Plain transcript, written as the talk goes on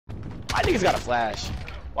My niggas got a flash.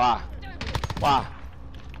 Why? Why?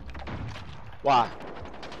 Why?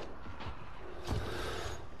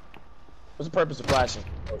 What's the purpose of flashing?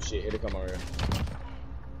 Oh shit, here they come over here.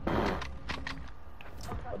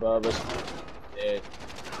 Above us. Dead.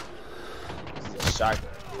 This is a shotgun.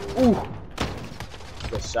 Ooh.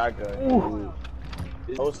 This is a shotgun. Ooh.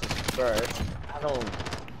 This host is first. I don't.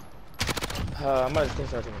 I might just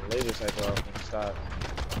start taking the laser sight off and stop.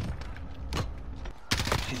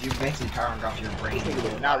 Cause you're basically powering off your brain.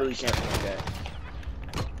 Not really camping like that.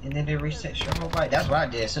 And then they reset your whole body. That's what I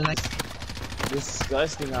did. So like,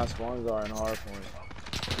 disgusting how spawns are in hard point.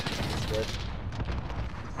 Disgusting.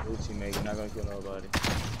 Blue teammate, you're not gonna kill nobody.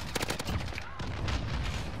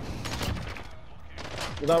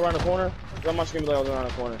 Was that around the corner? On my screen, like I was around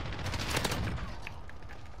the corner.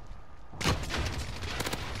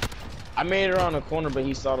 I made it around the corner, but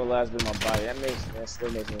he saw the last bit of my body. That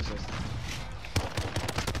still makes no sense.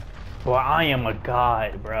 Boy, I am a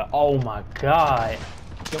god, bro. Oh my god.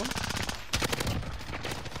 Kill him?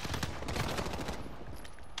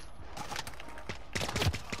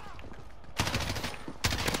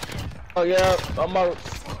 Oh yeah, I'm about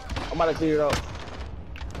to clear it up.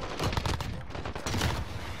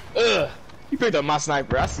 Ugh, you picked up my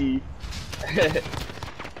sniper. I see.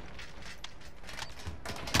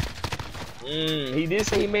 He did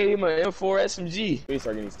say he made him an M4 SMG. We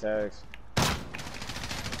start getting these tags.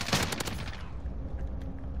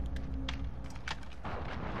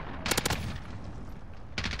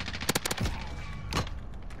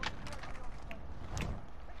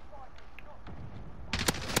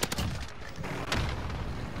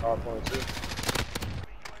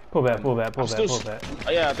 Pull back. Oh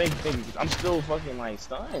yeah, I think I'm still fucking like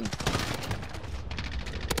stunned.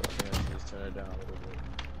 Just turn it down a little bit.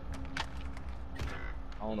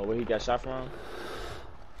 I don't know where he got shot from.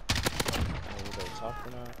 I don't know where that top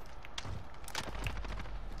or not.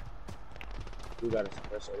 We got a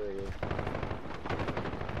suppressor there.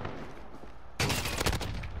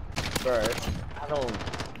 First, I don't.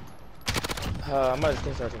 I might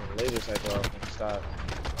just start taking the laser sight off and stop.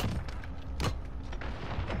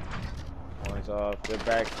 One's off. Get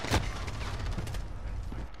back.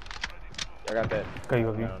 I got that. Go,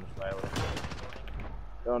 you.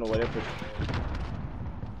 Don't know where they put it.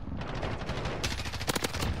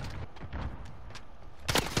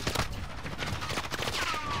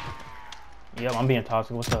 Yep, I'm being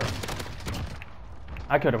toxic. What's up?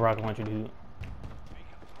 I killed a rocket launcher, dude.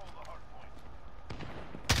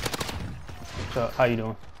 So, how you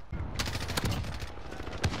doing?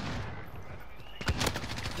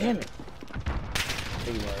 Damn it.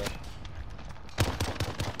 There you are.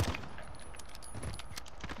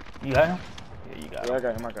 You got him? Yeah, you got him. Yeah, I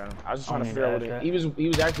got him. I was just trying to figure out what it. He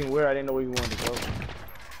was acting weird. I didn't know where he wanted to go.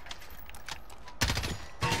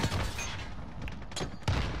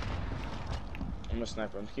 I'm a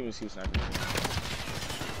sniper. I'm keeping sniping.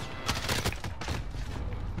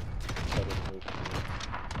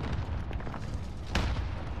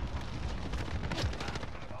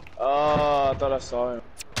 Oh, I thought I saw him.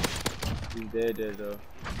 He's dead though.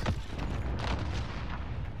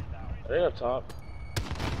 Are they up top?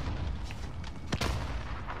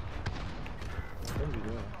 What are you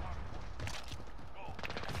doing?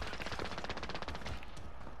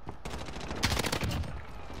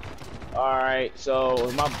 Alright,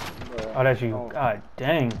 so my oh, that's you. God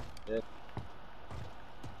dang. Yeah.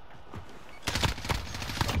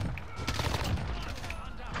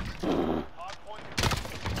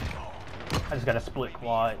 I just got a split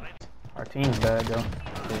quad. Our team's bad though.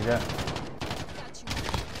 Yeah.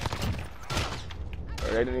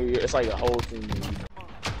 It's like a whole team.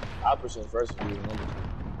 I push in first for you, remember?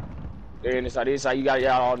 They're in this side, you got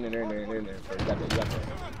y'all all in there. You got that.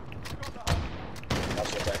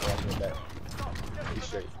 Watch your back. Be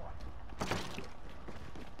straight.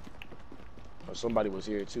 Oh, somebody was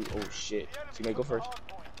here too. Oh shit. Teammate, go first.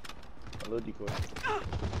 A little decoy.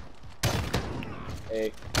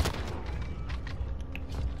 Hey.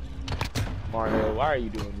 Mario, why are you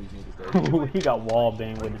doing these niggas dirty? He got wall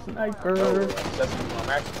banged with a sniper.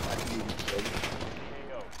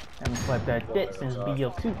 Haven't slept that dick since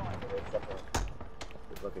BL2.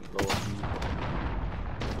 Fucking blow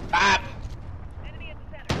up.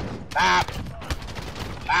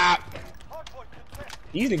 Bop!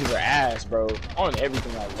 These niggas are ass, bro. On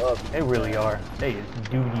everything I love. They really are. They is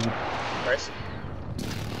duty. Impressive.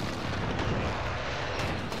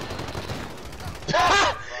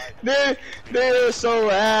 They're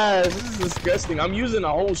so ass. This is disgusting. I'm using a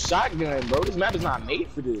whole shotgun, bro. This map is not made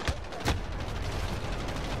for this.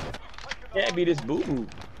 Can't be this boo-boo.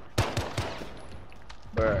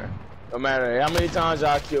 Bruh. No matter how many times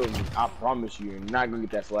y'all kill me, I promise you, you're not gonna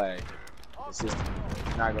get that flag. Consistently.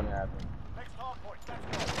 It's not gonna happen.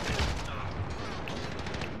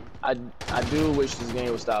 I do wish this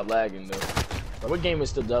game would stop lagging though. What game is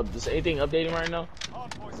still up? Is anything updating right now?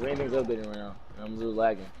 Is anything's updating right now? I'm still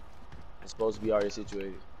lagging. It's supposed to be already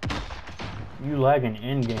situated. You lagging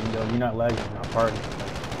in game though. You're not lagging in our party.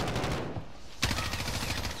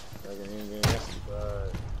 Lagging in game. That's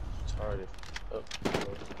retarded. Oh.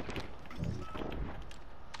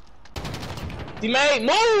 Teammate,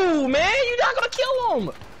 move, man! You're not gonna kill him!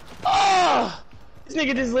 Oh! This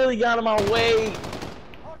nigga just literally got in my way.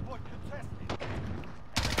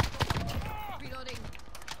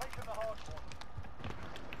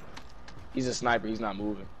 He's a sniper, he's not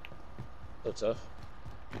moving. So tough.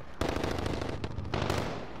 I'm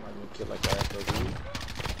not gonna kill like that, though, dude.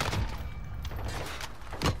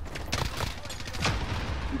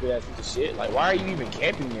 Stupid ass piece of shit. Like, why are you even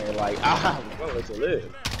camping there? Like, I'm gonna let you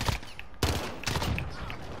live.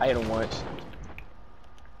 I hit him once.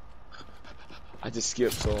 I just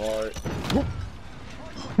skipped so hard.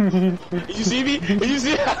 Did you see me? Did you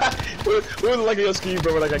see? It was like a ski,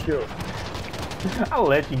 bro, when I got killed. I'll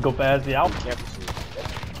let you go past the out. Camping shit.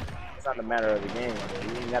 It's not the matter of the game, bro.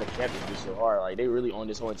 You ain't gotta camp this so hard. Like, they really own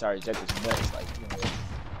this whole entire objective nuts. Like, you know,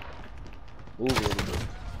 move a little bit.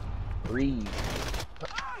 Breathe.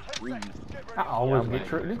 Breathe. I always get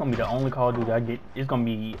tricked. This is gonna be the only Call of Duty I get. It's gonna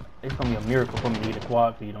be a miracle for me to get a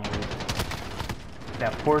quad so you don't lose.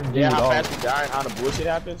 That poor dude. Yeah, how fast you die and how the bullshit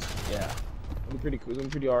happens. Yeah. It's gonna be pretty cool. It's gonna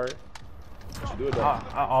be pretty hard. You should do it though.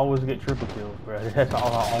 I always get triple kills, bro. That's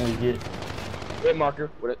all I only get. Hit marker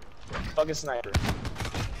with a fucking sniper.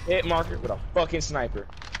 Hit marker with a fucking sniper.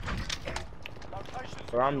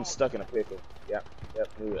 Or I'm stuck in a pickle. Yep. Yep.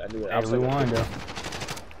 I knew it. I knew it. Hey, we won though.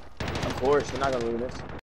 Of course, you're not gonna win this.